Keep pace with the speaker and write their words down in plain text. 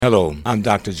Hello, I'm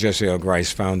Dr. Jesse L.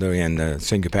 Grice, founder and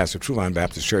senior pastor of True Vine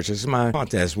Baptist Church. This is my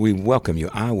podcast. We welcome you.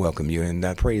 I welcome you. And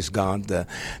I praise God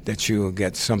that you'll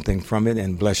get something from it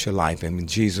and bless your life. And in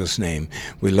Jesus' name,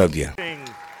 we love you.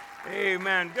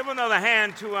 Amen. Give another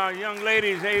hand to our young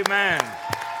ladies. Amen.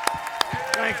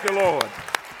 Thank the Lord.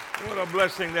 What a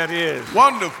blessing that is.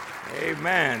 Wonderful.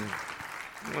 Amen.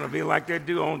 I'm going to be like they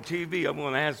do on TV. I'm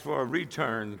going to ask for a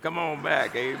return. Come on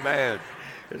back. Amen.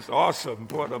 It's awesome.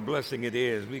 What a blessing it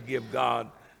is. We give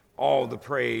God all the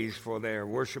praise for their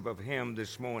worship of Him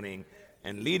this morning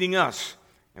and leading us,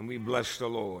 and we bless the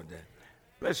Lord.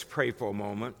 Let's pray for a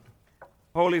moment.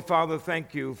 Holy Father,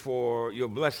 thank you for your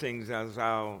blessings as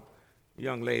our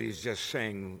young ladies just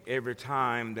sang. Every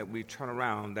time that we turn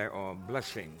around, there are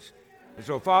blessings. And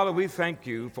so, Father, we thank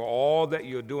you for all that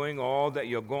you're doing, all that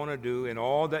you're going to do, and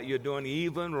all that you're doing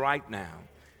even right now.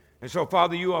 And so,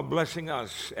 Father, you are blessing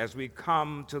us as we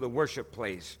come to the worship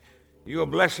place. You are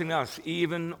blessing us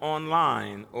even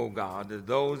online, oh God,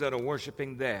 those that are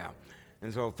worshiping there.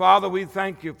 And so, Father, we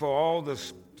thank you for all the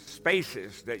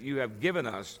spaces that you have given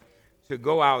us to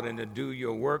go out and to do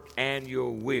your work and your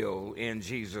will in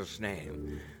Jesus'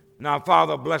 name. Now,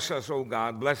 Father, bless us, oh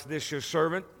God. Bless this your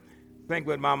servant. Think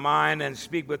with my mind and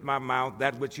speak with my mouth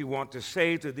that which you want to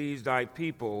say to these thy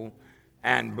people,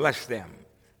 and bless them.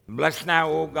 Bless now,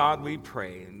 O God, we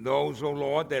pray. Those, O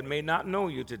Lord, that may not know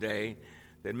you today,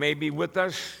 that may be with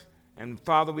us, and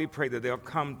Father, we pray that they'll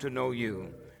come to know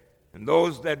you. And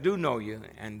those that do know you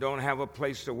and don't have a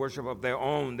place to worship of their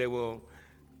own, they will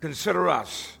consider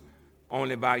us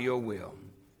only by your will.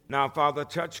 Now, Father,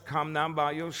 touch, come now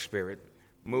by your Spirit.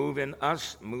 Move in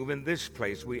us, move in this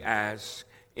place, we ask,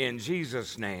 in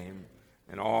Jesus' name.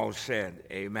 And all said,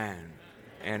 amen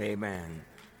and amen.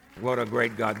 What a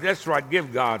great God. That's right.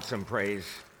 Give God some praise.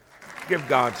 Give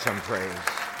God some praise.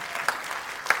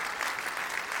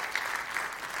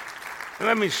 And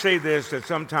let me say this, that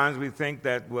sometimes we think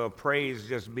that, well, praise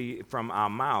just be from our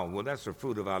mouth. Well, that's the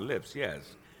fruit of our lips,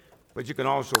 yes. But you can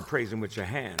also praise him with your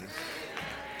hands.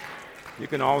 You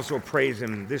can also praise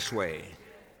him this way.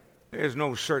 There's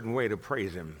no certain way to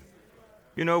praise him.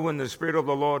 You know, when the Spirit of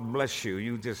the Lord bless you,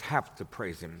 you just have to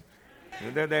praise him.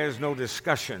 There's no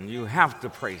discussion. You have to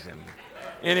praise him.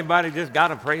 Anybody just got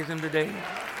to praise him today?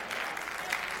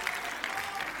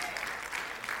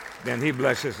 Then he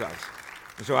blesses us.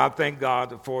 And so I thank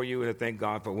God for you, and I thank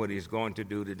God for what he's going to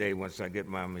do today once I get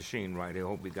my machine right. I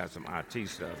hope we got some IT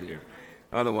stuff here.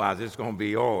 Otherwise, it's going to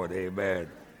be odd. Amen.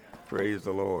 Praise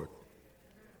the Lord.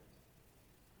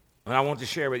 And I want to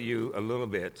share with you a little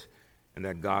bit, and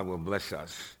that God will bless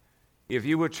us. If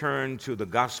you would turn to the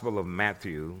Gospel of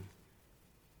Matthew,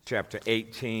 chapter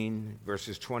 18,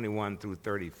 verses 21 through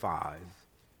 35.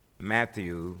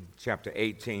 Matthew, chapter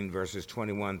 18, verses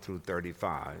 21 through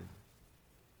 35.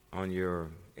 On your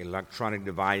electronic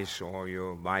device or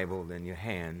your Bible in your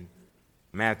hand,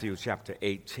 Matthew, chapter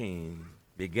 18,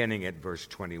 beginning at verse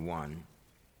 21.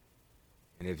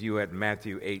 And if you at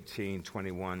Matthew 18,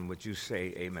 21, would you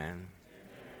say amen?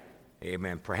 Amen.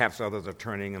 Amen. Perhaps others are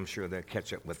turning. I'm sure they'll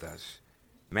catch up with us.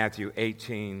 Matthew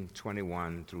 18,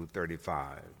 21 through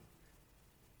 35.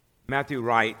 Matthew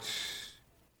writes,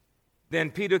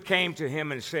 Then Peter came to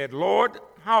him and said, Lord,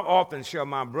 how often shall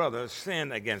my brother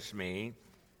sin against me,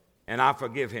 and I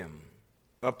forgive him?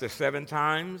 Up to 7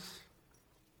 times?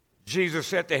 Jesus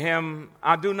said to him,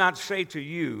 I do not say to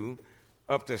you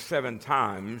up to 7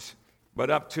 times, but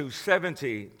up to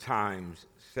 70 times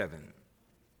 7.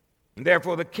 And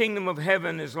therefore the kingdom of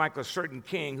heaven is like a certain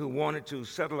king who wanted to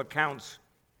settle accounts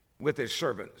with his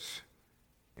servants.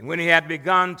 And when he had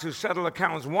begun to settle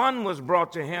accounts, one was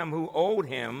brought to him who owed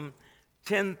him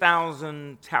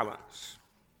 10,000 talents.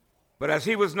 But as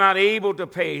he was not able to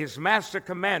pay, his master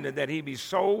commanded that he be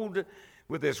sold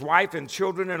with his wife and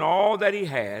children and all that he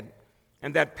had,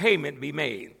 and that payment be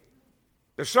made.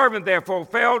 The servant therefore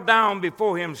fell down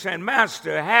before him, saying,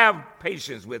 Master, have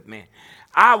patience with me.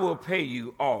 I will pay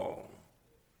you all.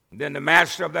 Then the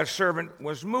master of that servant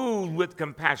was moved with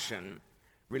compassion,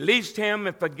 released him,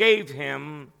 and forgave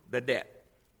him the debt.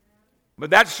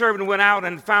 But that servant went out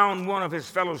and found one of his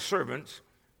fellow servants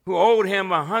who owed him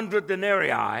 100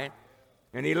 denarii,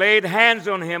 and he laid hands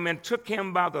on him and took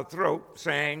him by the throat,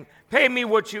 saying, Pay me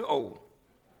what you owe.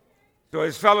 So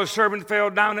his fellow servant fell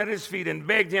down at his feet and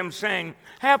begged him, saying,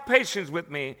 Have patience with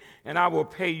me, and I will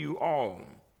pay you all.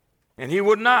 And he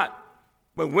would not,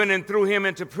 but went and threw him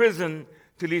into prison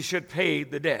till he should pay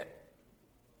the debt.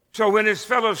 So when his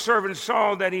fellow servants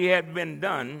saw that he had been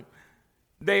done,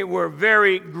 they were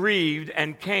very grieved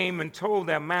and came and told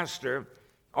their master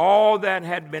all that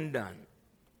had been done.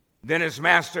 Then his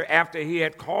master, after he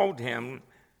had called him,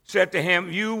 said to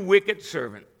him, You wicked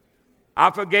servant,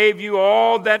 I forgave you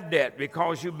all that debt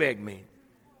because you begged me.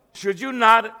 Should you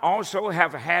not also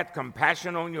have had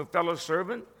compassion on your fellow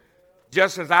servant,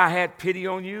 just as I had pity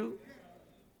on you?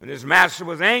 And his master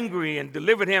was angry and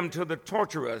delivered him to the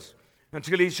torturers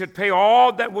until he should pay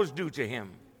all that was due to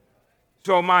him.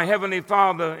 So my heavenly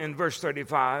Father, in verse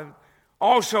 35,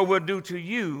 also will do to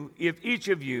you if each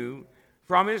of you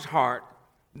from his heart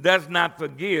does not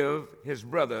forgive his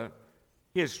brother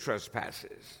his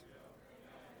trespasses.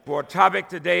 For a topic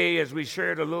today, as we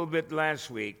shared a little bit last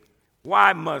week,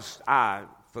 why must I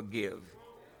forgive?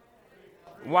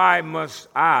 Why must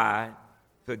I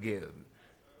forgive?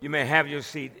 You may have your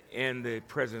seat in the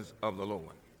presence of the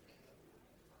Lord.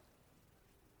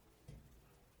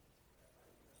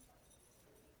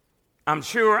 I'm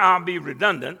sure I'll be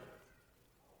redundant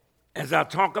as I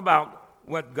talk about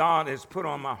what God has put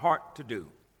on my heart to do.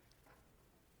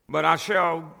 But I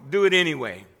shall do it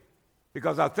anyway,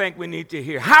 because I think we need to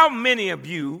hear. How many of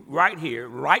you right here,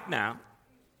 right now,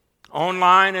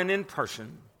 online and in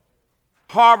person,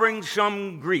 harboring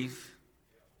some grief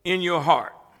in your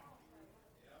heart?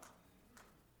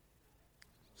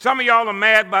 Some of y'all are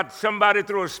mad about somebody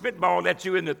threw a spitball at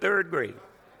you in the 3rd grade.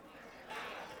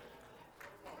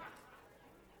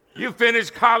 You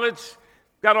finished college,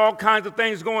 got all kinds of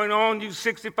things going on. You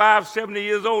 65, 70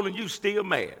 years old, and you still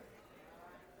mad.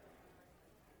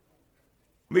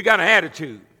 We got an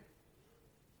attitude.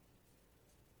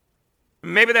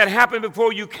 Maybe that happened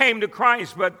before you came to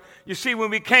Christ, but you see, when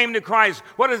we came to Christ,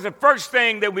 what is the first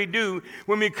thing that we do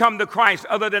when we come to Christ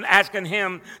other than asking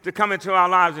him to come into our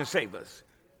lives and save us?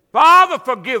 Father,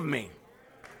 forgive me.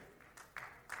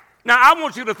 Now, I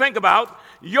want you to think about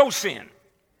your sin.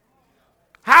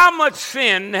 How much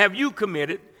sin have you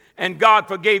committed and God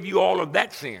forgave you all of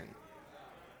that sin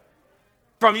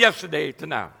from yesterday to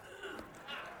now?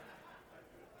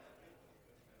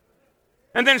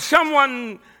 And then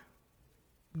someone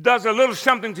does a little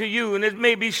something to you, and it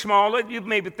may be small, you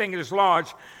may be thinking it's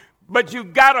large, but you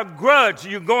got a grudge.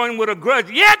 You're going with a grudge,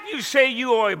 yet you say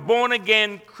you are a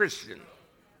born-again Christian.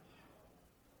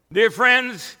 Dear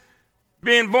friends,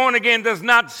 being born again does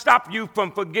not stop you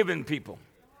from forgiving people.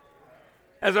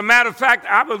 As a matter of fact,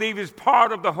 I believe it's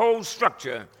part of the whole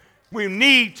structure. We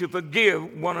need to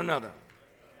forgive one another.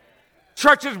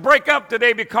 Churches break up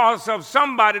today because of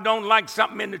somebody don't like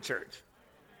something in the church.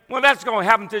 Well, that's going to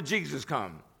happen till Jesus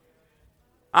comes.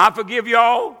 I forgive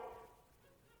y'all.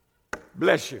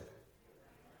 Bless you.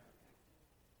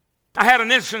 I had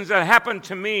an instance that happened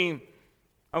to me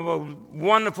of a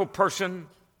wonderful person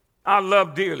I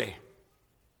love dearly.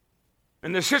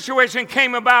 And the situation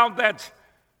came about that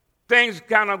things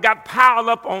kind of got piled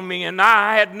up on me, and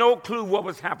I had no clue what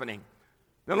was happening.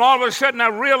 Then all of a sudden I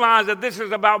realized that this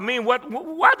is about me. What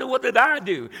did I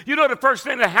do? You know the first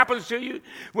thing that happens to you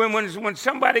when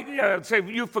somebody say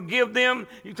you forgive them,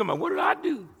 you come about, what did I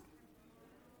do?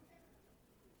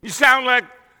 You sound like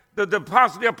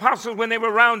the apostles when they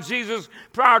were around Jesus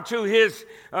prior to his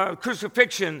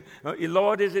crucifixion.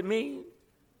 Lord, is it me?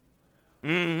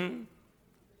 Mm-hmm.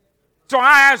 So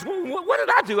I asked, well, what did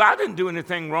I do? I didn't do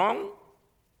anything wrong.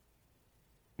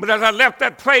 But as I left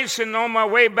that place and on my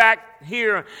way back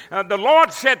here, the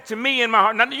Lord said to me in my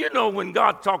heart, now you know when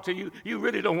God talks to you, you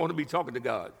really don't want to be talking to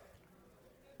God.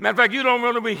 Matter of fact, you don't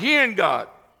want to be hearing God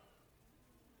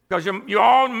because you're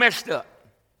all messed up.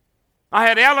 I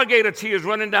had alligator tears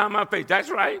running down my face.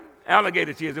 That's right,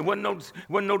 alligator tears. There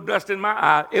wasn't no dust in my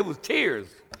eye. It was tears.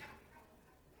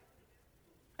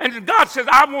 And God says,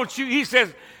 I want you, he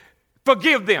says,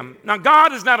 forgive them. Now,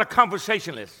 God is not a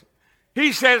conversationalist.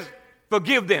 He says,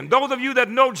 forgive them. Those of you that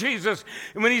know Jesus,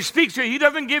 when he speaks to you, he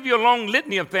doesn't give you a long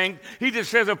litany of things. He just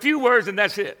says a few words and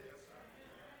that's it.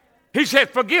 He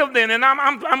said, forgive them. And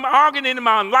I'm arguing in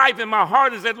my life and my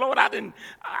heart and said, Lord, I didn't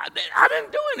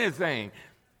do anything.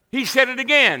 He said it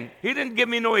again. He didn't give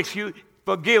me no excuse.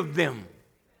 Forgive them.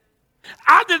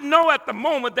 I didn't know at the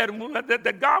moment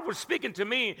that God was speaking to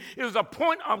me. It was a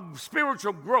point of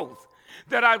spiritual growth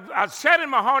that I sat in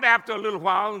my heart after a little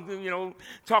while,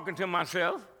 talking to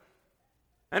myself.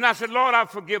 And I said, Lord, I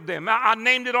forgive them. I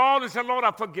named it all and said, Lord,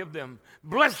 I forgive them.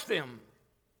 Bless them.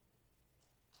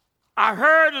 I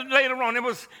heard later on, it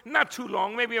was not too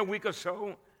long, maybe a week or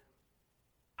so.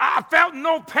 I felt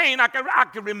no pain. I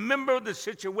can remember the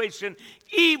situation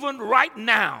even right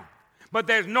now. But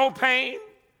there's no pain.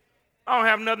 I don't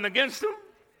have nothing against them.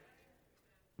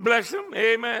 Bless them.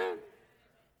 Amen.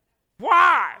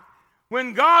 Why?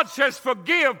 When God says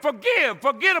forgive,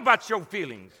 forget about your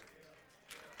feelings.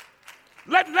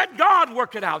 Let God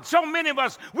work it out. So many of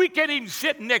us, we can't even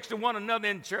sit next to one another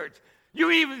in church.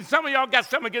 Some of y'all got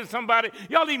something against somebody,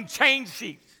 y'all even change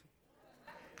seats.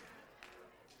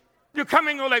 You come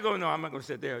and go like, oh, no, I'm not going to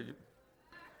sit there.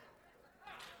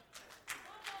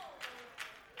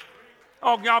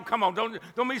 Oh, y'all, come on.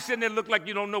 Don't be sitting there and look like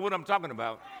you don't know what I'm talking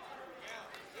about.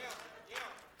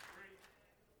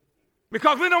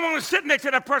 Because we don't want to sit next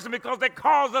to that person because they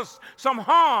cause us some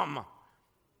harm.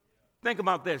 Think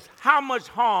about this. How much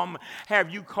harm have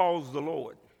you caused the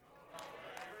Lord?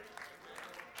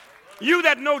 You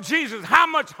that know Jesus, how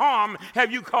much harm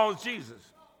have you caused Jesus?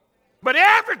 But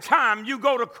every time you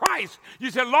go to Christ,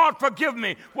 you say, Lord, forgive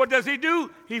me. What does he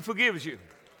do? He forgives you.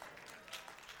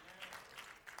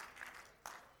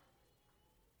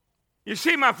 You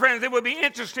see, my friends, it would be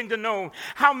interesting to know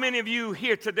how many of you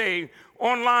here today,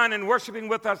 online and worshiping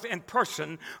with us in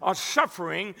person, are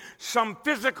suffering some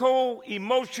physical,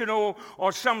 emotional,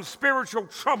 or some spiritual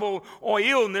trouble or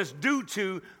illness due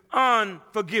to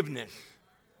unforgiveness.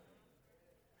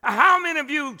 How many of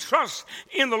you trust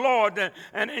in the Lord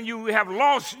and you have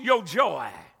lost your joy?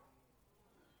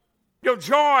 Your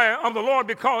joy of the Lord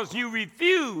because you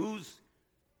refuse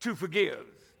to forgive.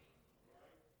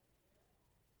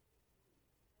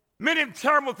 Many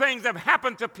terrible things have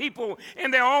happened to people in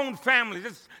their own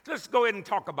families. Let's go ahead and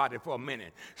talk about it for a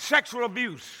minute. Sexual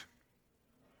abuse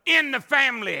in the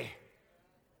family.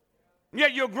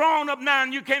 Yet you're grown up now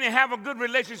and you can't have a good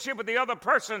relationship with the other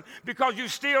person because you're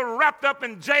still wrapped up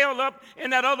and jailed up in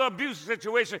that other abuse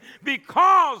situation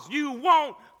because you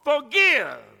won't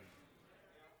forgive.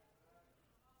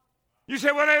 You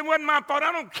say, well, it wasn't my fault.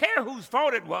 I don't care whose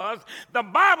fault it was. The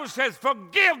Bible says,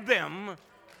 forgive them.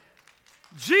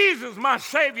 Jesus, my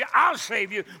Savior, our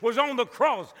Savior, was on the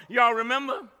cross. Y'all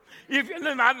remember?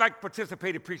 I'd like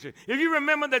participating preachers. If you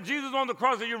remember that Jesus was on the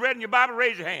cross and you read in your Bible,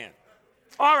 raise your hand.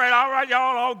 All right,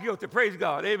 y'all all guilty. Praise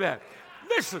God. Amen.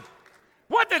 Listen,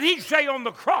 what did he say on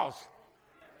the cross?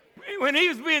 When he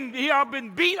had been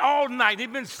beat all night,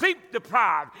 he'd been sleep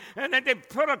deprived, and they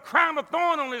put a crown of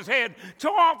thorn on his head,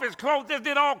 tore off his clothes, they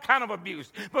did all kind of abuse.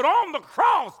 But on the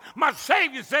cross, my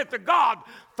Savior said to God,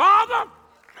 Father,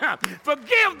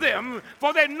 forgive them,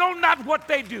 for they know not what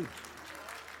they do.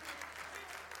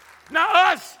 Now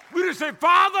us, we just say,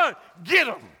 Father, get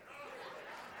them.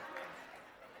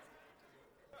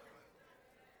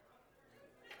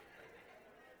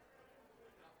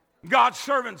 God's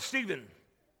servant, Stephen.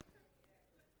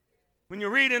 When you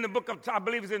read in the book of, I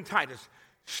believe it's in Titus,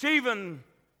 Stephen,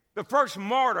 the first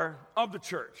martyr of the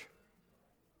church.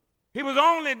 He was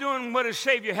only doing what his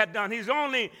Savior had done. He's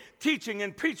only teaching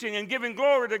and preaching and giving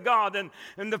glory to God.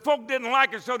 And the folk didn't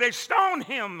like it, so they stoned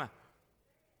him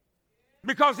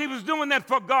because he was doing that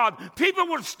for God. People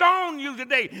will stone you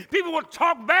today. People will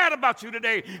talk bad about you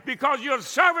today because you're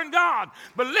serving God.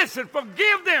 But listen,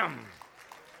 forgive them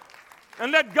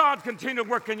and let God continue to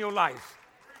work in your life.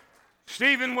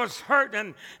 Stephen was hurt,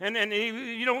 and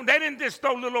he, they didn't just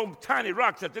throw little tiny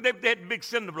rocks at them. They had big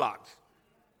cinder blocks.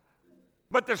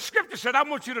 But the scripture said, I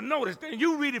want you to notice, and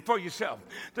you read it for yourself.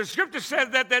 The scripture says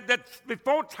that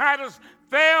before Titus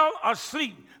fell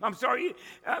asleep,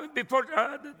 before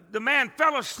the man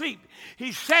fell asleep,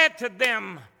 he said to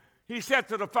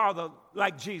the Father,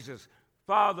 like Jesus,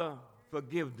 Father,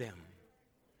 forgive them.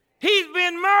 He's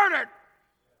been murdered.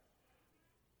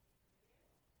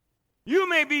 You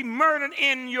may be murdered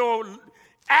in your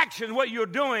actions, what you're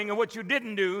doing and what you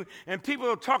didn't do, and people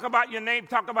will talk about your name,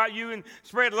 talk about you, and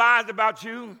spread lies about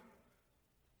you.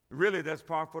 Really, that's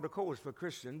par for the course for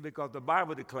Christians, because the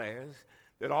Bible declares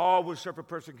that all will suffer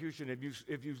persecution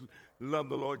if you love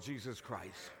the Lord Jesus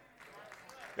Christ.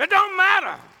 It don't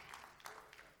matter.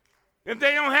 If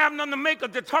they don't have nothing to make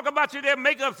up, to talk about you, they'll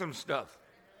make up some stuff.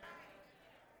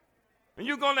 And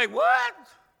you're going like, what?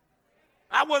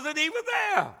 I wasn't even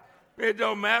there. It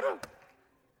don't matter.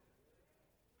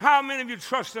 How many of you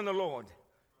trust in the Lord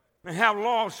and have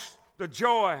lost the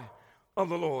joy of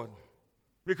the Lord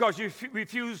because you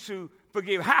refuse to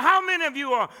forgive? How many of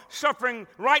you are suffering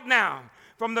right now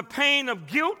from the pain of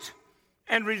guilt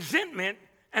and resentment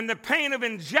and the pain of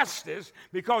injustice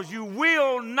because you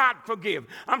will not forgive?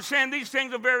 I'm saying these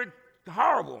things are very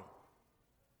horrible.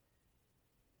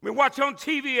 We watch on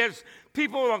TV as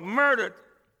people are murdered,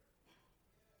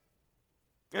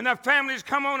 and their families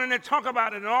come on and they talk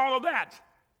about it and all of that.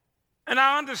 And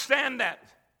I understand that.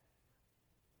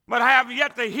 But I have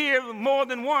yet to hear more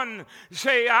than one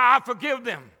say, I forgive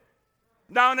them.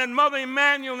 Down in Mother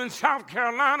Emanuel in South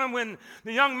Carolina, when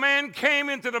the young man came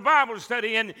into the Bible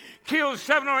study and killed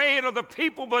 7 or 8 of the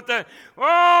people, but the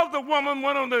woman,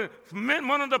 one of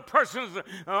the persons,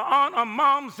 aunt or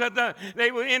mom, said that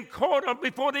they were in court, or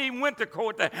before they even went to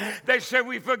court, they said,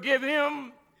 we forgive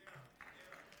him.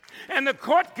 And the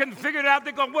court can figure it out.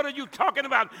 They go, what are you talking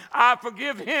about? I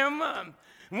forgive him.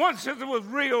 One sister was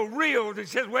real. She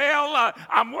says, well,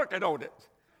 I'm working on it.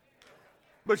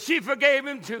 But she forgave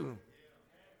him too.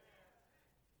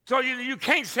 So you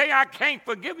can't say, I can't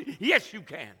forgive you. Yes, you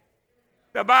can.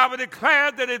 The Bible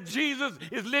declares that if Jesus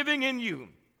is living in you,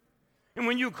 and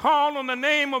when you call on the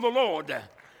name of the Lord, and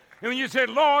when you say,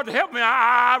 Lord, help me,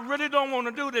 I really don't want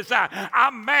to do this.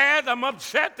 I'm mad, I'm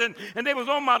upset, and they was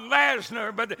on my last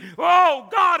nerve. But, oh,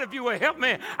 God, if you will help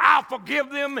me, I'll forgive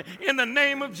them in the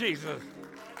name of Jesus.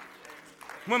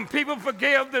 When people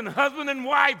forgive, then husband and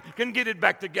wife can get it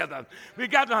back together. We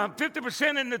got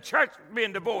 50% in the church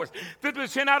being divorced,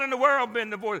 50% out in the world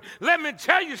being divorced. Let me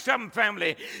tell you something,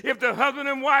 family. If the husband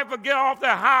and wife will get off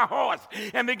their high horse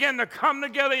and begin to come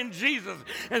together in Jesus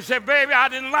and say, baby, I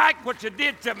didn't like what you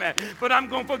did to me, but I'm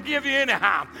going to forgive you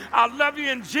anyhow. I love you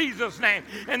in Jesus' name.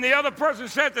 And the other person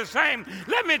said the same.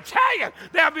 Let me tell you,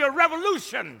 there'll be a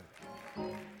revolution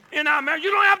in our marriage.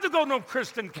 You don't have to go to no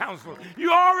Christian counsel.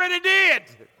 You already did.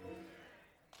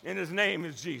 And his name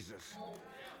is Jesus.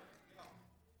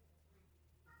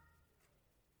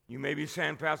 You may be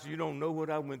saying, Pastor, you don't know what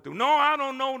I went through. No, I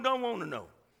don't know, don't want to know.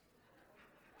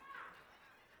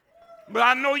 But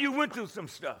I know you went through some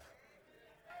stuff.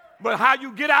 But how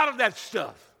you get out of that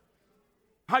stuff,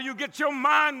 how you get your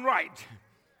mind right,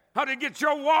 how to get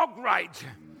your walk right,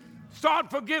 start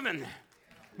forgiving.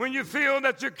 When you feel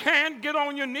that you can't, get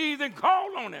on your knees and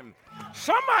call on him.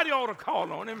 Somebody ought to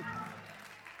call on him.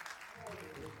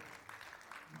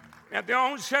 At the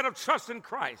onset of trust in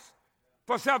Christ,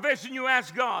 for salvation you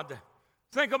ask God.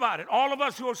 Think about it. All of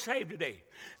us who are saved today,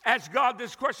 ask God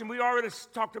this question. We already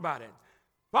talked about it.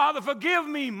 Father, forgive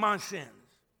me my sins.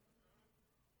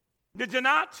 Did you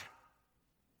not?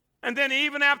 And then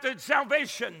even after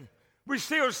salvation, we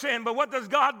still sin. But what does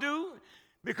God do?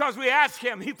 Because we ask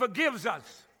him, he forgives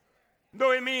us.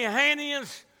 Though it may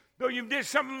heinous, though you did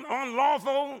something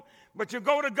unlawful, but you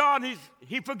go to God,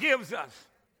 he forgives us.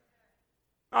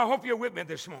 I hope you're with me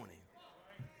this morning.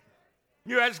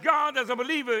 You ask God as a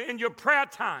believer in your prayer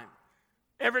time.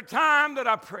 Every time that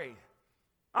I pray,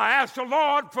 I ask the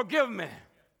Lord, forgive me.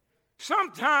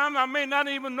 Sometimes I may not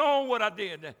even know what I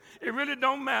did. It really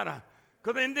don't matter.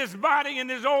 Because in this body, in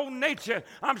this old nature,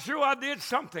 I'm sure I did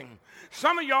something.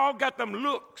 Some of y'all got them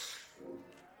looks.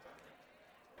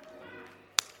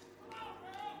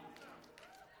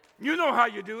 You know how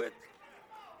you do it.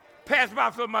 Pass by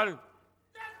somebody.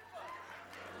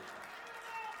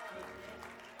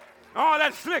 Oh,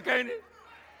 that's slick, ain't it?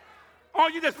 Oh,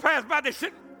 you just pass by, they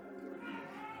sit.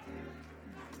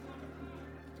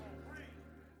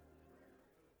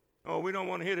 Oh, we don't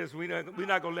want to hear this. We're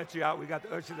not going to let you out. We got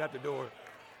the ushers at the door.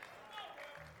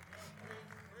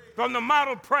 From the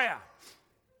model prayer.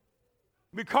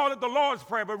 We call it the Lord's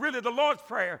Prayer, but really the Lord's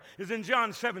Prayer is in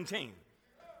John 17.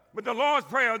 But the Lord's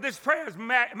Prayer, this prayer is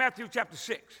Matthew chapter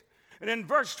 6. And in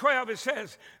verse 12 it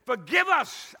says, forgive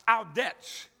us our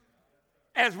debts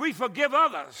as we forgive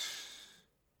others.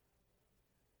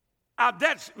 Our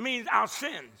debts means our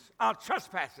sins, our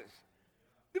trespasses.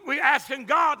 We're asking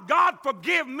God, God,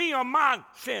 forgive me of my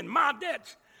sin, my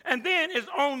debts. And then it's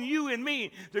on you and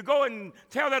me to go and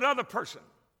tell that other person,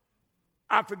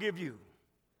 I forgive you.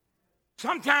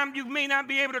 Sometimes you may not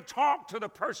be able to talk to the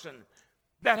person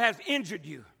that has injured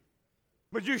you,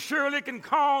 but you surely can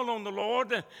call on the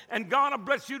Lord, and God will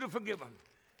bless you to forgive them.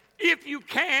 If you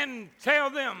can, tell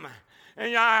them.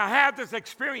 And I had this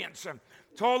experience.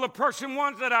 Told the person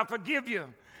once that I forgive you.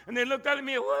 And they looked at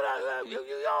me, what?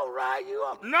 You all right? You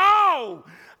all? No!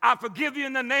 I forgive you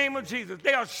in the name of Jesus.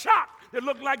 They are shocked. They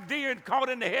look like deer caught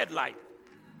in the headlight.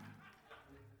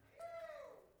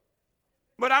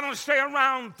 But I don't stay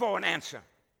around for an answer.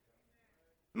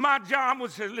 My job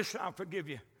was to say, listen, I'll forgive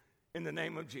you in the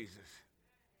name of Jesus.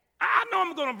 I know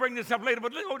I'm going to bring this up later,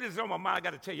 but look, this is on my mind. I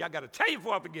got to tell you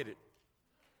before I forget it.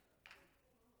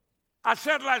 I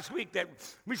said last week that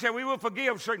we said we will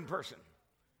forgive a certain person.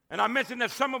 And I mentioned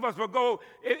that some of us will go,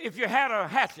 if you had a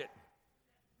hatchet,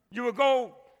 you will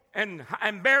go and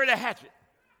bury the hatchet,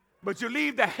 but you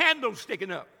leave the handle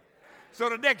sticking up. So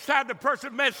the next time the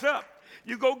person messes up,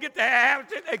 you go get the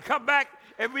hatchet and come back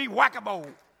and be whack-a-mole.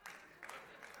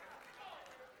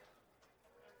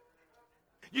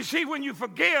 You see, when you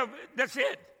forgive, that's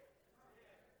it.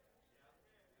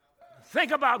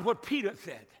 Think about what Peter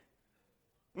said.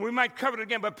 We might cover it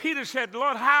again, but Peter said,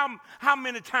 Lord, how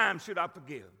many times should I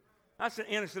forgive? That's an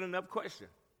innocent enough question.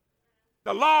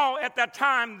 The law at that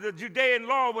time, the Judean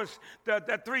law was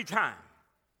that 3 times.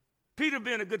 Peter,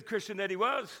 being a good Christian that he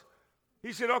was,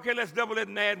 he said, okay, let's double it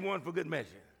and add 1 for good measure.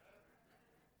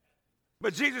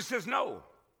 But Jesus says no.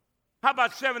 How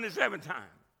about 77 times?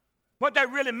 What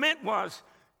that really meant was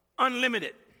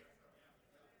unlimited.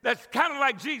 That's kind of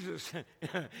like Jesus.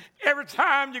 Every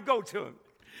time you go to him,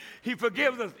 he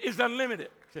forgives us. It's unlimited.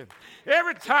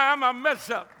 Every time I mess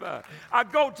up, I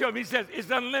go to him. He says, it's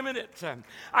unlimited.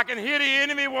 I can hear the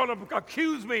enemy want to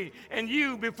accuse me and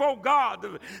you before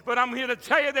God. But I'm here to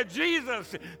tell you that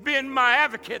Jesus, being my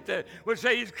advocate, would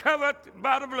say he's covered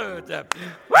by the blood.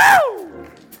 Woo!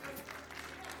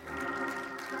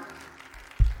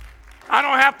 I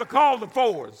don't have to call the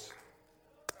fours.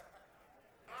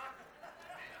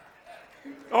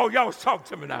 Oh, y'all talk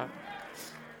to me now.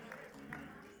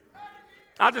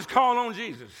 I just call on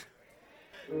Jesus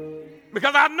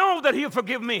because I know that he'll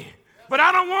forgive me. But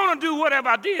I don't want to do whatever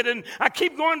I did, and I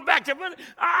keep going back to it.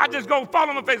 I just go fall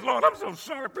on my face. Lord, I'm so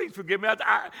sorry. Please forgive me.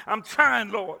 I'm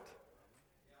trying, Lord.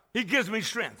 He gives me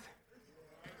strength.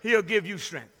 He'll give you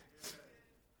strength.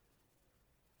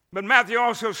 But Matthew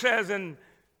also says in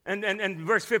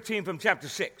verse 15 from chapter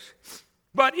 6,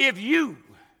 but if you,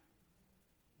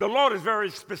 the Lord is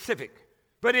very specific,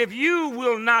 but if you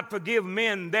will not forgive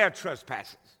men their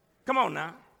trespasses. Come on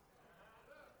now.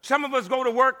 Some of us go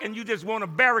to work and you just want to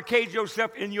barricade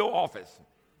yourself in your office.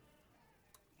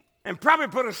 And probably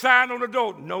put a sign on the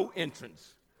door, no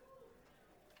entrance.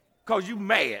 Because you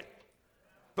mad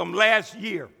from last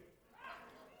year.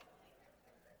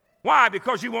 Why?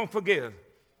 Because you won't forgive.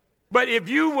 But if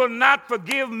you will not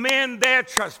forgive men their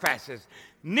trespasses,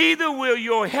 neither will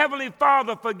your heavenly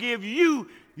Father forgive you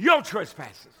your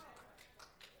trespasses.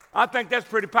 I think that's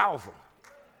pretty powerful.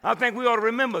 I think we ought to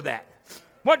remember that.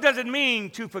 What does it mean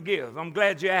to forgive? I'm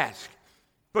glad you asked.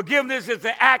 Forgiveness is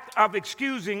the act of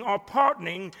excusing or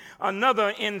pardoning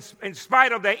another in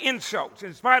spite of their insults,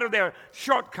 in spite of their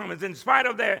shortcomings, in spite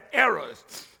of their errors.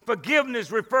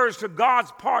 Forgiveness refers to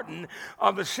God's pardon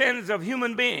of the sins of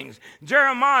human beings.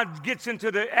 Jeremiah gets into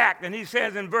the act, and he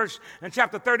says in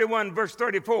chapter 31, verse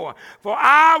 34,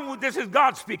 this is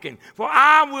God speaking, for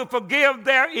I will forgive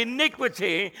their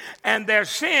iniquity, and their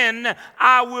sin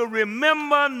I will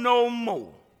remember no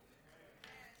more.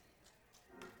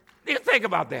 You think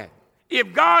about that.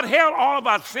 If God held all of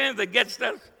our sins against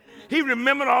us, he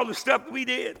remembered all the stuff we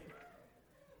did,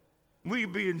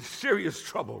 we'd be in serious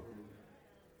trouble.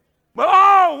 But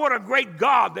oh, what a great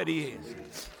God that he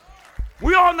is.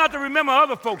 We all not to remember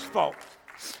other folks' faults.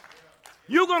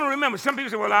 You're going to remember. Some people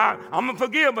say, well, I'm going to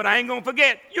forgive, but I ain't going to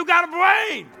forget. You got to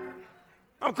blame.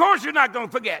 Of course you're not going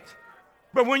to forget.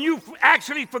 But when you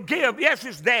actually forgive, yes,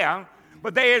 it's there,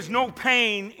 but there is no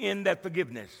pain in that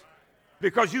forgiveness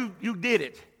because you did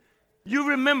it. You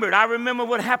remembered. I remember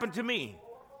what happened to me.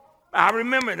 I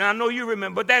remember it, and I know you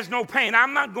remember, but there's no pain.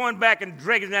 I'm not going back and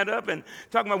dragging that up and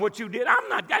talking about what you did.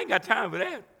 I ain't got time for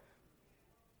that.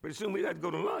 Pretty soon we have to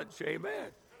go to lunch.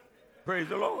 Amen. Praise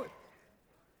the Lord.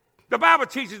 The Bible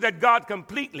teaches that God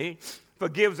completely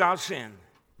forgives our sin.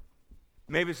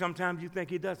 Maybe sometimes you think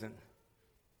he doesn't.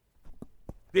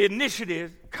 The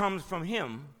initiative comes from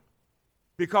him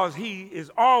because he is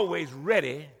always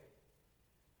ready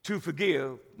to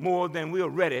forgive more than we're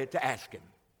ready to ask him.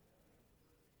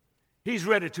 He's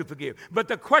ready to forgive. But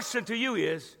the question to you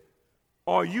is,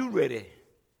 are you ready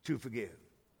to forgive?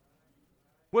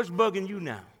 What's bugging you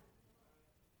now?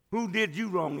 Who did you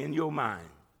wrong in your mind?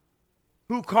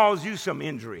 Who caused you some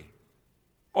injury?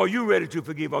 Are you ready to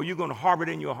forgive? Are you going to harbor it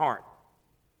in your heart?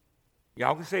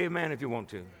 Y'all can say amen if you want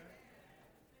to.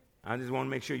 I just want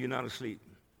to make sure you're not asleep.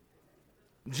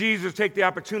 Jesus take the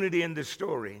opportunity in this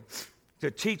story to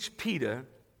teach Peter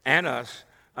and us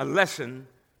a lesson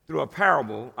through a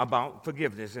parable about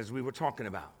forgiveness, as we were talking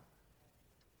about.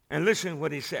 And listen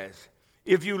what he says.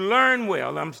 If you learn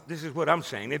well, this is what I'm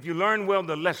saying, if you learn well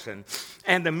the lesson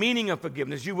and the meaning of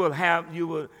forgiveness, you will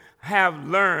have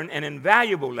learned an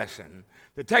invaluable lesson.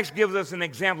 The text gives us an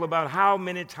example about how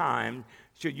many times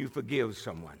should you forgive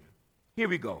someone. Here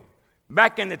we go.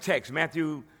 Back in the text,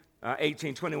 Matthew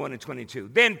 18, 21 and 22.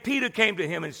 Then Peter came to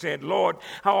him and said, Lord,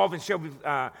 how often shall we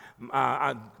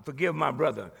forgive my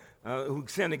brother who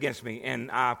sinned against me,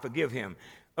 and I forgive him?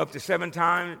 Up to 7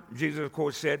 times? Jesus, of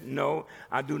course, said, no,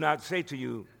 I do not say to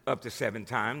you up to 7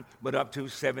 times, but up to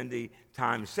 70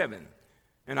 times 7.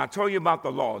 And I told you about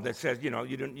the law that says,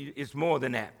 it's more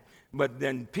than that. But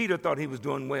then Peter thought he was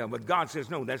doing well, but God says,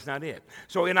 no, that's not it.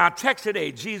 So in our text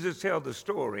today, Jesus tells the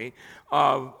story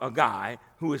of a guy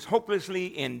who is hopelessly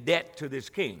in debt to this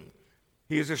king.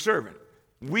 He is a servant.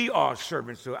 We are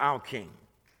servants to our king.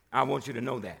 I want you to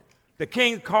know that. The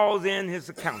king calls in his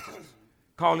accountants,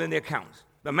 called in the accountants.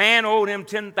 The man owed him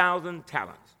 10,000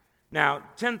 talents. Now,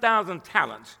 10,000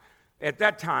 talents at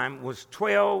that time was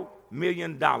 $12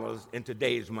 million in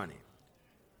today's money.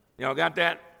 Y'all got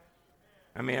that?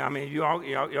 I mean, you all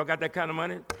got that kind of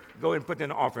money? Go ahead and put that in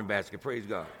the offering basket. Praise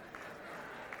God.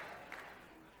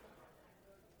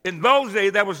 In those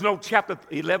days, there was no chapter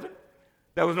 11.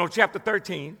 There was no chapter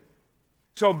 13.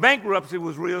 So bankruptcy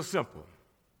was real simple.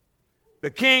 The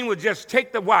king would just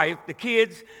take the wife, the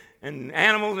kids, and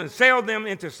animals and sell them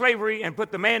into slavery and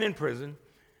put the man in prison.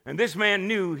 And this man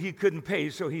knew he couldn't pay,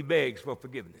 so he begs for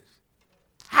forgiveness.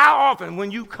 How often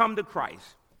when you come to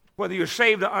Christ, whether you're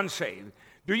saved or unsaved,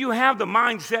 do you have the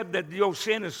mindset that your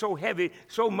sin is so heavy,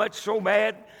 so much, so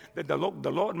bad, that the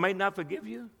Lord may not forgive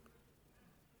you?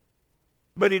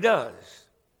 But he does.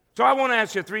 So I want to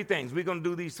ask you three things. We're going to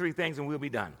do these three things and we'll be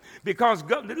done. Because,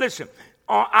 listen,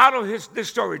 out of this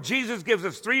story, Jesus gives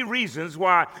us three reasons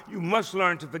why you must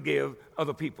learn to forgive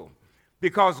other people.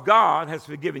 Because God has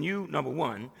forgiven you, number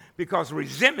one. Because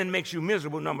resentment makes you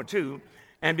miserable, number two.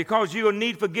 And because you will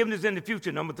need forgiveness in the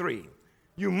future, number three.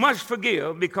 You must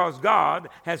forgive because God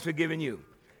has forgiven you.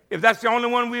 If that's the only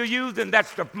one we'll use, then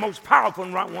that's the most powerful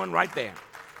one right there.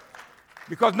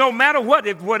 Because no matter what,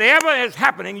 if whatever is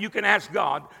happening, you can ask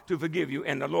God to forgive you,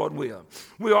 and the Lord will.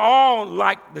 We are all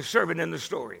like the servant in the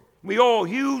story. We owe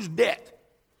huge debt.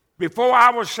 Before I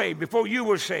was saved, before you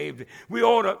were saved, we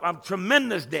owed a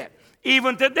tremendous debt.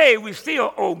 Even today, we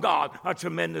still owe God a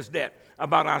tremendous debt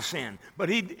about our sin. But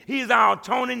He's our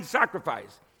atoning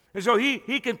sacrifice. And so He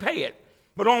can pay it.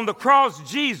 But on the cross,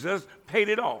 Jesus paid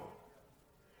it all.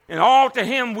 And all to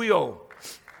Him we owe.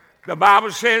 The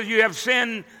Bible says you have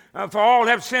sinned, for all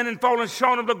have sinned and fallen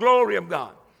short of the glory of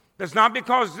God. That's not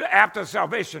because after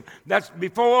salvation. That's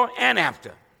before and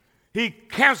after. He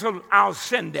canceled our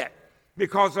sin debt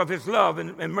because of His love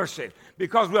and mercy.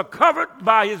 Because we're covered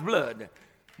by His blood.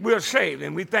 We're saved,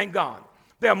 and we thank God.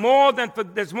 There's more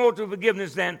to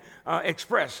forgiveness than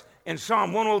expressed in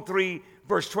Psalm 103,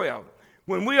 verse 12.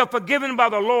 When we are forgiven by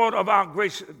the Lord of our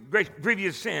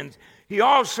grievous sins, He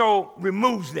also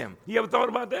removes them. You ever thought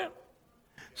about that?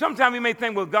 Sometimes you may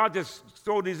think, well, God just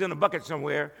throw these in a bucket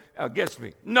somewhere against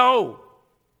me. No,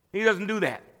 He doesn't do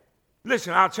that.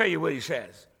 Listen, I'll tell you what He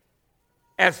says.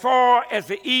 As far as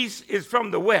the east is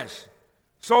from the west,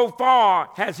 so far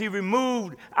has He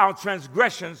removed our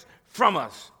transgressions from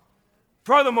us.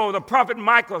 Furthermore, the prophet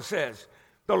Micah says,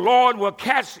 the Lord will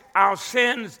cast our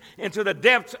sins into the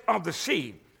depths of the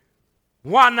sea.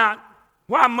 Why not?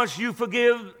 Why must you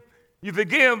forgive? You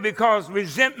forgive because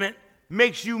resentment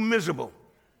makes you miserable.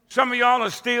 Some of y'all are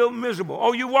still miserable.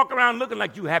 Oh, you walk around looking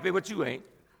like you happy, but you ain't.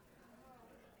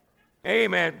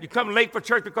 Amen. You come late for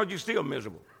church because you're still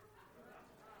miserable.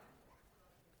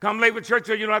 Come late for church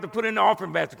so you don't have to put in the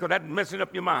offering basket because that's messing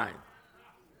up your mind.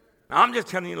 Now, I'm just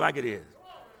telling you like it is.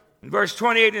 In verse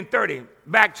 28 and 30,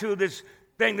 back to this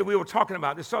thing that we were talking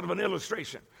about, this sort of an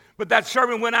illustration. But that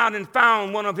servant went out and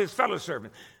found one of his fellow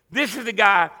servants. This is the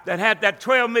guy that had that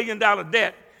 $12 million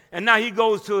debt, and now he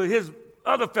goes to his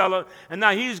other fellow, and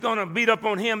now he's going to beat up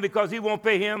on him because he won't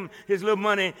pay him his little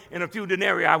money in a few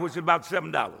denarii, which is about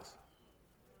 $7.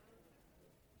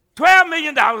 $12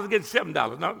 million against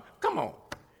 $7. Now, come on.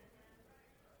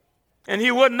 And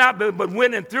he would not, but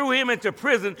went and threw him into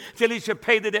prison till he should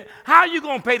pay the debt. How are you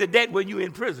going to pay the debt when you're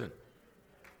in prison?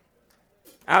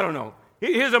 I don't know.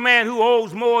 Here's a man who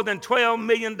owes more than $12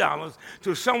 million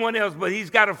to someone else, but he's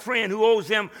got a friend who owes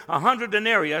him 100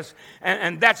 denarii,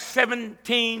 and that's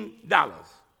 $17.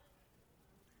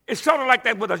 It's sort of like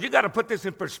that with us. You got to put this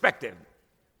in perspective.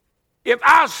 If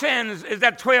our sin is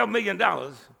that $12 million,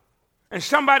 and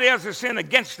somebody else's sin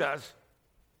against us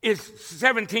is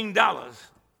 $17,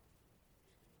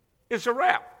 it's a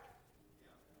wrap.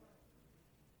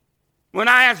 When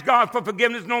I ask God for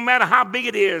forgiveness, no matter how big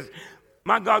it is,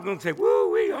 my God's going to say,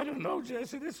 woo-wee, I don't know,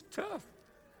 Jesse, this is tough.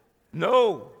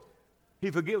 No,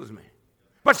 He forgives me.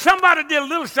 But somebody did a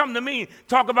little something to me,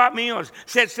 talk about me or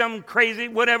said something crazy,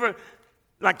 whatever,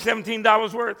 like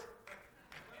 $17 worth.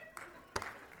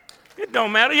 It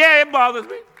don't matter. Yeah, it bothers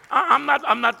me. I'm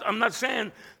not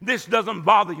saying this doesn't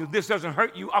bother you, this doesn't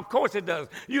hurt you. Of course it does.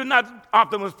 You're not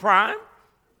Optimus Prime.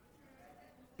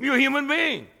 You're a human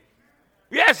being.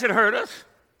 Yes, it hurt us.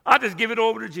 I'll just give it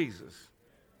over to Jesus.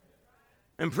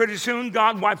 And pretty soon,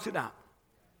 God wipes it out.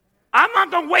 I'm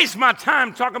not going to waste my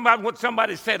time talking about what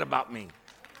somebody said about me.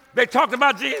 They talked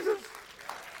about Jesus,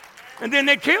 and then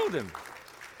they killed him.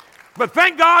 But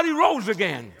thank God he rose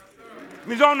again.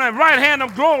 He's on the right hand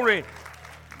of glory,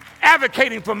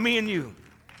 advocating for me and you.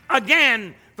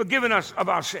 Again, forgiving us of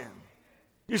our sin.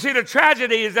 You see, the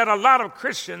tragedy is that a lot of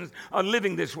Christians are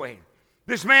living this way.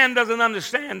 This man doesn't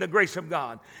understand the grace of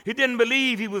God. He didn't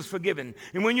believe he was forgiven.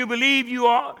 And when you believe you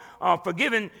are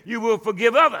forgiven, you will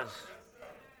forgive others.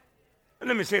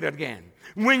 Let me say that again.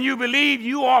 When you believe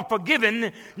you are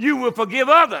forgiven, you will forgive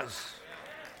others.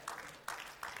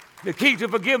 The key to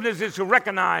forgiveness is to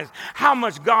recognize how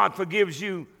much God forgives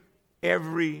you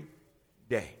every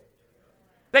day.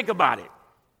 Think about it.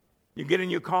 You get in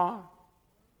your car.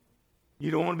 You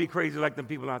don't want to be crazy like the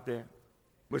people out there.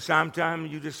 But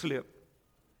sometimes you just slip.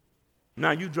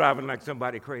 Now you driving like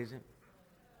somebody crazy.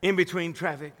 In between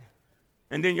traffic.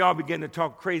 And then y'all begin to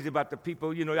talk crazy about the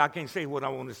people. You know, I can't say what I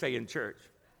want to say in church.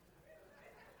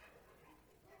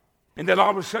 And then all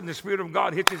of a sudden the Spirit of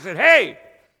God hits you and said, hey!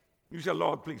 You said,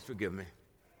 Lord, please forgive me.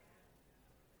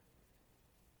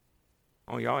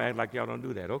 Oh, y'all act like y'all don't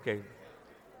do that. Okay.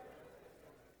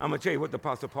 I'm going to tell you what the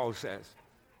Apostle Paul says.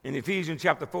 In Ephesians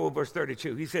chapter 4, verse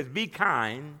 32, he says, be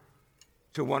kind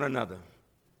to one another,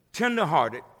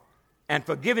 tenderhearted, and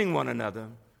forgiving one another,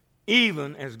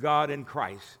 even as God in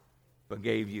Christ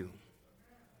forgave you.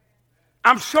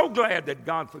 I'm so glad that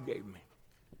God forgave me.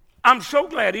 I'm so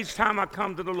glad each time I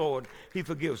come to the Lord, he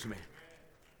forgives me.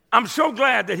 I'm so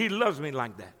glad that he loves me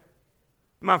like that.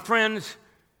 My friends,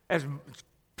 as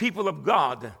people of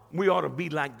God, we ought to be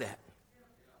like that.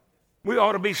 We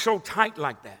ought to be so tight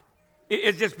like that.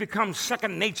 It just becomes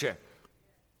second nature.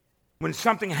 When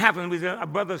something happens, we say,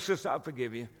 brother, sister, I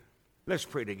forgive you. Let's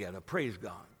pray together. Praise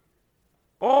God.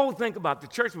 Oh, think about the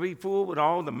church will be full with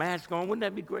all the masks on. Wouldn't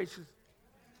that be gracious?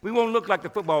 We won't look like the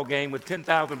football game with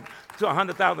 10,000 to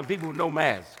 100,000 people with no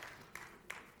masks.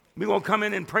 We're going to come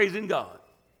in and praising God.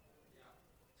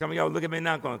 Some of y'all look at me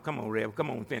now going, come on, Rev, come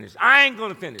on, finish. I ain't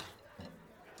going to finish.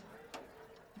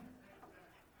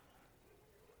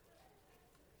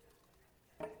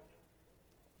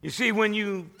 You see, when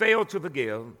you fail to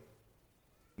forgive,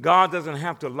 God doesn't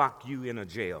have to lock you in a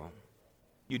jail.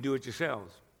 You do it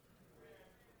yourselves.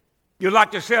 You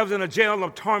lock yourselves in a jail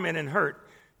of torment and hurt.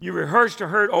 You rehearse the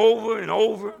hurt over and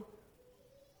over,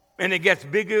 and it gets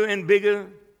bigger and bigger,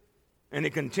 and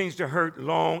it continues to hurt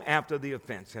long after the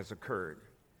offense has occurred.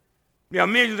 There are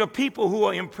millions of people who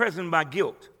are imprisoned by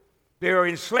guilt. They are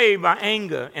enslaved by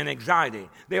anger and anxiety.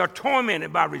 They are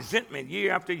tormented by resentment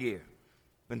year after year.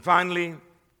 And finally,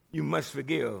 you must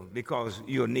forgive because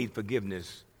you'll need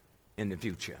forgiveness in the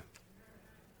future.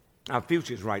 Our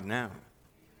future is right now.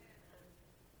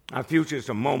 Our future is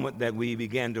the moment that we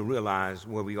begin to realize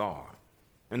where we are.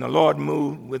 And the Lord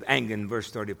moved with anger in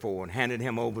verse 34 and handed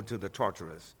him over to the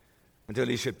torturers until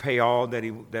he should pay all that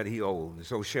he owed. And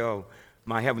so shall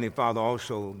my heavenly Father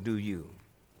also do you,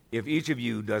 if each of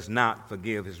you does not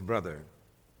forgive his brother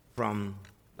from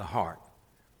the heart.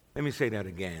 Let me say that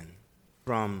again,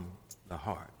 from the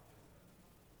heart.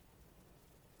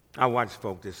 I watch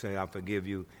folk that say, I forgive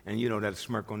you, and you know that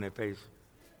smirk on their face.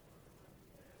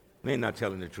 They're not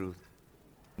telling the truth.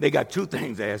 They got two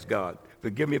things to ask God.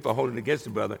 Forgive me for holding against the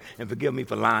brother, and forgive me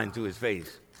for lying to his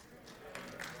face.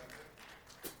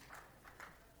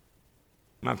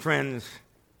 My friends,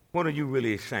 what are you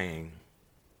really saying?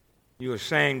 You are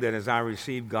saying that as I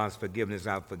receive God's forgiveness,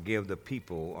 I forgive the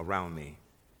people around me,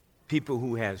 people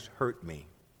who has hurt me,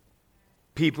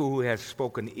 people who has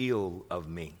spoken ill of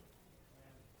me,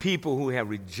 people who have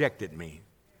rejected me.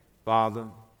 Father,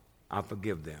 I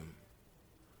forgive them.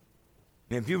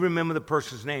 And if you remember the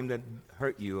person's name that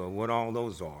hurt you or what all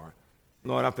those are,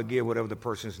 Lord, I forgive whatever the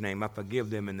person's name. I forgive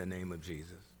them in the name of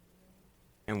Jesus.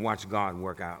 And watch God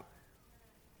work out.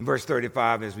 Verse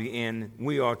 35, as we end,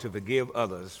 we are to forgive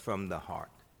others from the heart.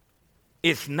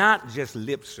 It's not just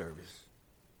lip service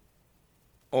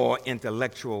or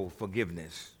intellectual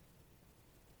forgiveness.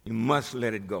 You must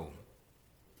let it go.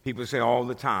 People say all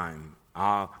the time,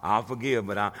 I'll forgive,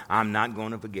 but I'm not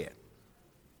going to forget.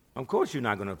 Of course you're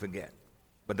not going to forget,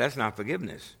 but that's not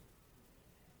forgiveness.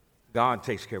 God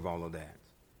takes care of all of that.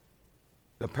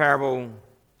 The parable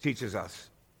teaches us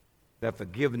that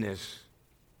forgiveness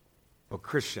for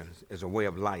Christians is a way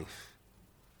of life.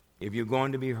 If you're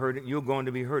going to be hurt, you're going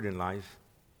to be hurt in life.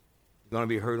 You're going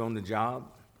to be hurt on the job.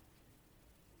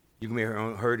 You're going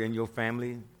to be hurt in your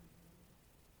family.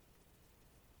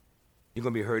 You're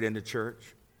going to be hurt in the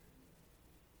church.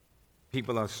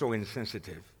 People are so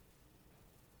insensitive.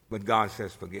 But God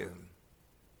says forgive.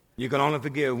 You can only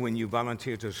forgive when you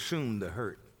volunteer to assume the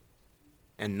hurt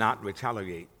and not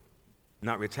retaliate,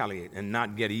 and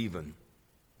not get even,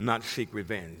 not seek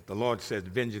revenge. The Lord says,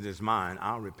 vengeance is mine,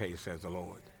 I'll repay, says the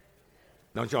Lord.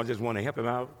 Don't y'all just want to help him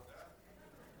out?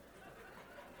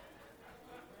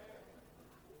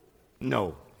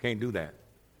 No, can't do that.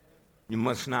 You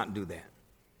must not do that.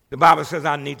 The Bible says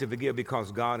I need to forgive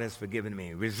because God has forgiven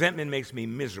me. Resentment makes me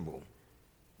miserable.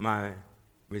 My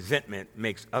resentment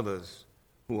makes others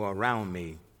who are around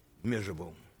me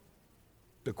miserable.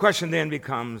 The question then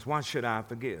becomes, why should I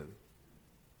forgive?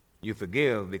 You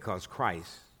forgive because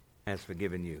Christ has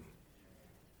forgiven you.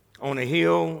 On a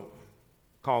hill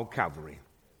called Calvary,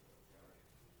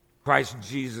 Christ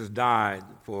Jesus died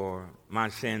for my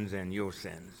sins and your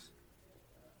sins.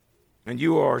 And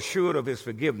you are assured of his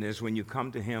forgiveness when you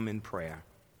come to him in prayer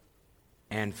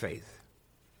and faith.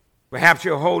 Perhaps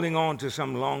you're holding on to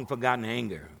some long-forgotten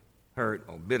anger, hurt,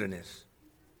 or bitterness,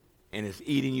 and it's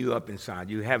eating you up inside.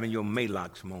 You're having your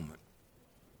Maalox moment.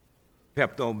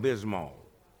 Pepto-Bismol,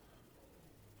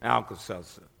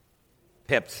 Alka-Seltzer,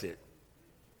 Pepsi.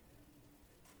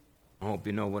 I hope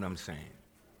you know what I'm saying.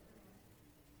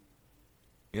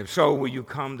 If so, will you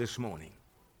come this morning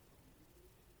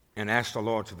and ask the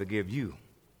Lord to forgive you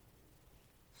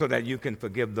so that you can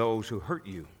forgive those who hurt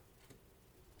you?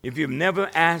 If you've never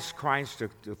asked Christ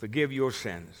to forgive your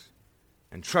sins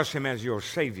and trust him as your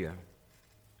Savior,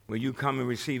 will you come and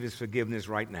receive his forgiveness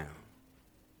right now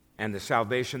and the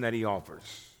salvation that he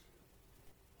offers?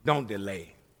 Don't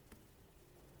delay.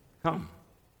 Come.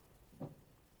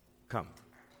 Come.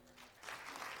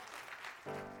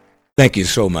 Thank you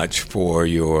so much for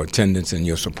your attendance and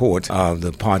your support of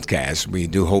the podcast. We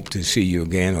do hope to see you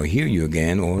again or hear you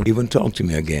again or even talk to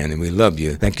me again, and we love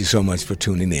you. Thank you so much for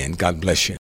tuning in. God bless you.